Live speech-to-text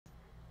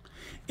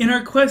In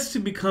our quest to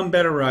become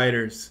better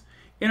writers,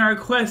 in our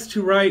quest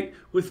to write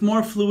with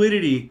more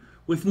fluidity,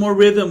 with more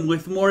rhythm,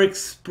 with more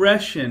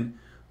expression,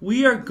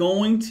 we are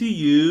going to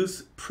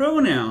use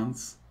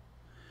pronouns.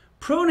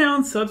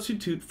 Pronouns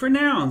substitute for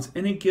nouns,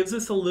 and it gives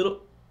us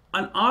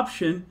an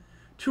option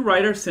to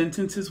write our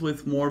sentences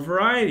with more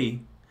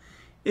variety.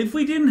 If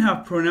we didn't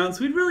have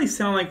pronouns, we'd really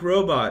sound like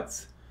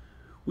robots.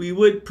 We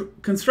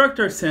would construct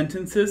our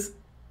sentences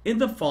in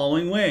the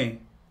following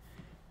way.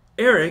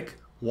 Erik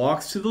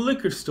walks to the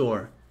liquor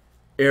store.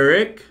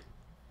 Erik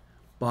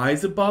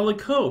buys a bottle of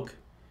Coke.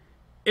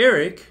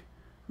 Erik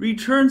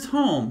returns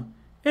home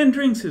and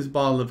drinks his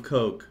bottle of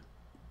Coke.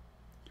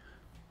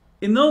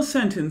 In those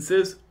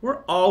sentences,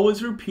 we're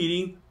always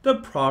repeating the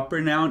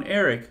proper noun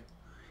Erik.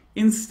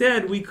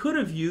 Instead, we could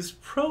have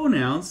used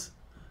pronouns.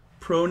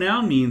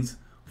 Pronoun means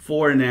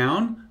for a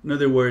noun. In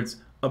other words,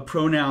 a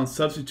pronoun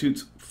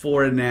substitutes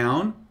for a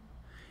noun.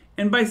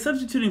 And by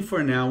substituting for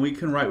a noun, we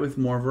can write with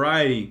more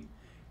variety.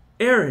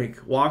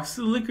 Erik walks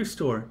to the liquor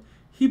store.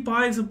 He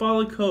buys a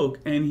bottle of Coke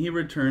and he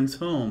returns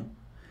home.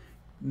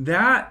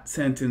 That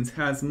sentence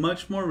has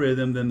much more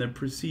rhythm than the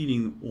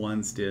preceding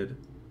ones did.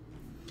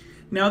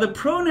 Now the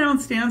pronoun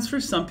stands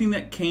for something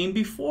that came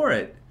before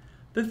it.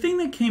 The thing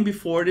that came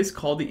before it is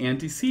called the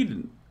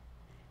antecedent.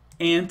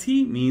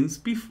 Ante means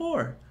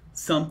before.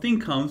 Something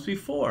comes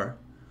before.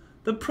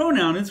 The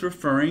pronoun is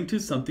referring to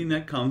something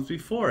that comes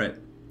before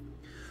it.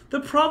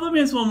 The problem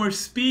is when we're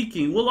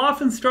speaking, we'll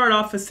often start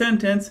off a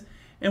sentence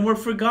and we'll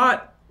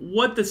forgot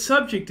what the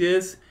subject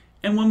is,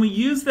 and when we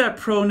use that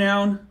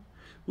pronoun,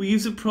 we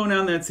use a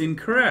pronoun that's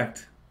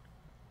incorrect.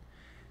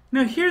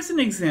 Now here's an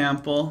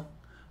example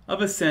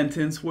of a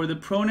sentence where the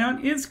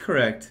pronoun is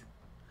correct,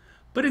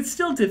 but it's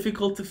still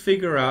difficult to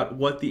figure out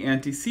what the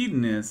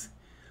antecedent is.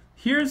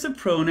 Here's a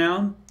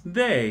pronoun,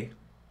 they.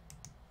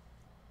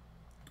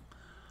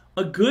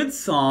 A good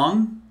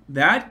song,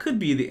 that could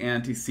be the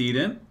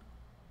antecedent.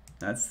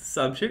 That's the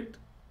subject.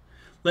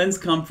 Lends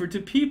comfort to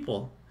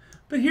people.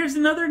 But here's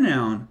another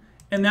noun,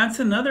 and that's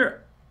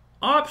another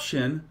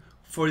option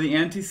for the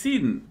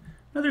antecedent.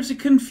 Now there's a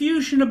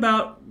confusion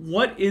about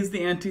what is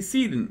the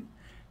antecedent.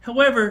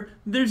 However,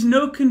 there's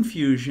no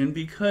confusion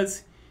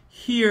because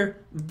here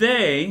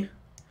they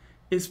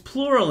is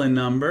plural in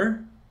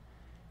number,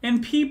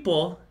 and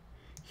people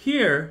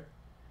here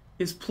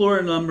is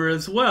plural number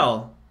as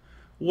well.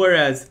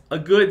 Whereas a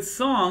good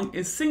song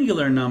is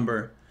singular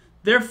number.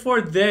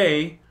 Therefore,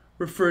 they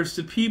refers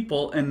to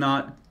people and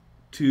not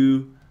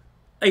to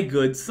a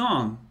good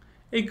song.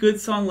 A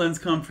good song lends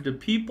comfort to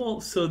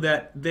people so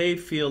that they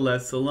feel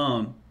less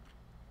alone.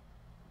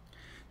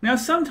 Now,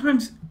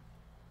 sometimes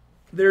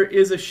there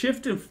is a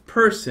shift of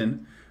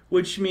person,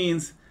 which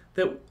means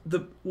that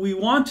we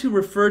want to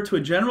refer to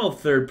a general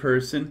third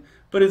person,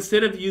 but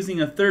instead of using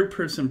a third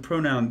person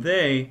pronoun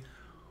they,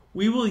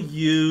 we will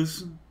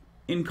use,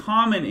 in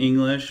common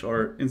English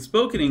or in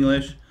spoken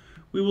English,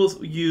 we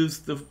will use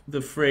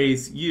the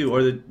phrase you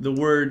or the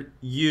word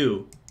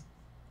you.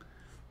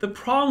 The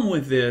problem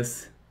with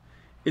this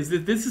is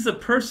that this is a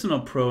personal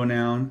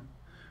pronoun,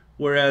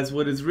 whereas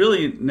what is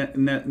really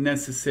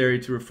necessary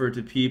to refer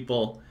to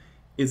people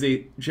is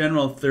a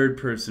general third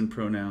person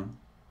pronoun,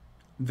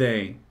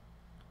 they.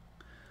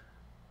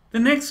 The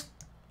next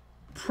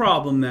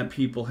problem that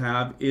people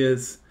have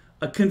is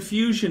a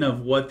confusion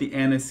of what the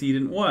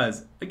antecedent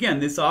was. Again,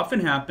 this often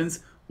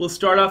happens. We'll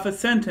start off a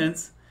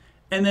sentence,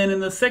 and then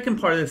in the second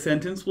part of the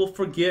sentence, we'll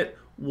forget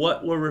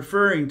what we're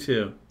referring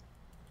to.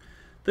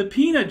 The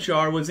peanut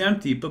jar was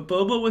empty, but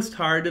Bobo was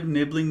tired of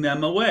nibbling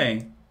them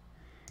away.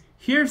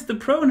 Here's the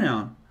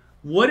pronoun.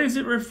 What is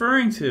it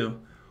referring to?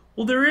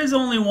 Well, there is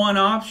only one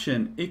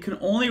option. It can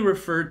only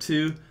refer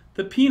to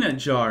the peanut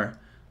jar.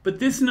 But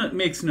this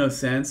makes no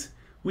sense.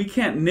 We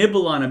can't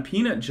nibble on a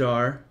peanut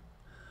jar.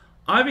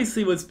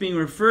 Obviously, what's being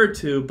referred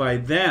to by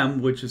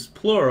them, which is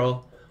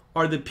plural,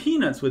 are the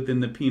peanuts within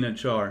the peanut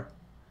jar.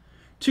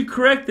 To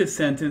correct this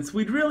sentence,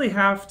 we'd really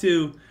have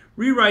to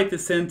rewrite the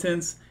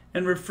sentence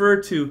and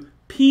refer to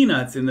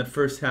peanuts in the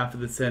first half of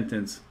the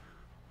sentence.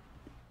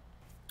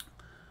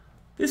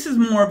 This is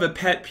more of a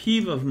pet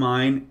peeve of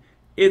mine.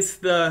 It's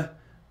the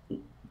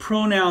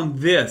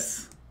pronoun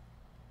this.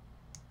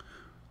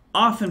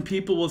 Often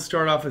people will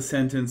start off a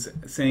sentence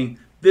saying,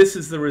 this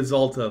is the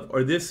result of,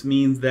 or this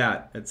means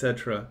that,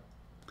 etc.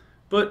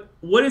 But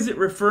what is it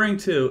referring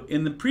to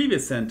in the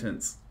previous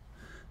sentence?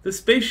 The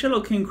space shuttle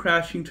came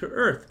crashing to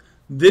Earth.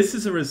 This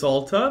is a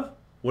result of?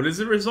 What is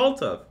it a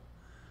result of?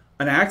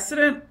 An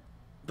accident?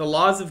 The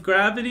laws of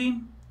gravity?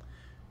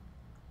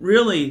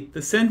 Really,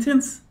 the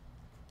sentence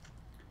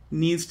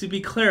needs to be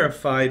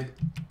clarified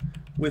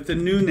with a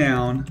new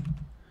noun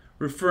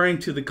referring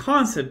to the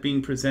concept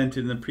being presented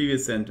in the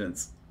previous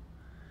sentence.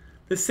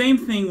 The same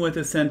thing with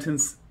a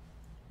sentence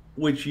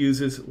which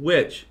uses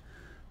which.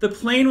 The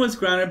plane was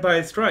grounded by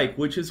a strike,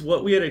 which is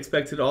what we had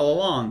expected all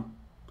along.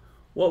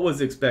 What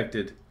was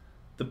expected?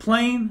 The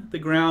plane, the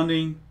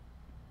grounding,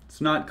 it's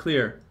not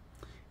clear.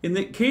 In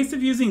the case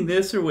of using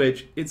this or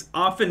which, it's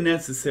often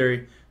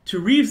necessary to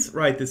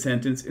rewrite the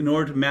sentence in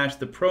order to match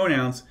the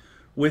pronouns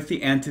with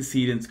the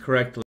antecedents correctly.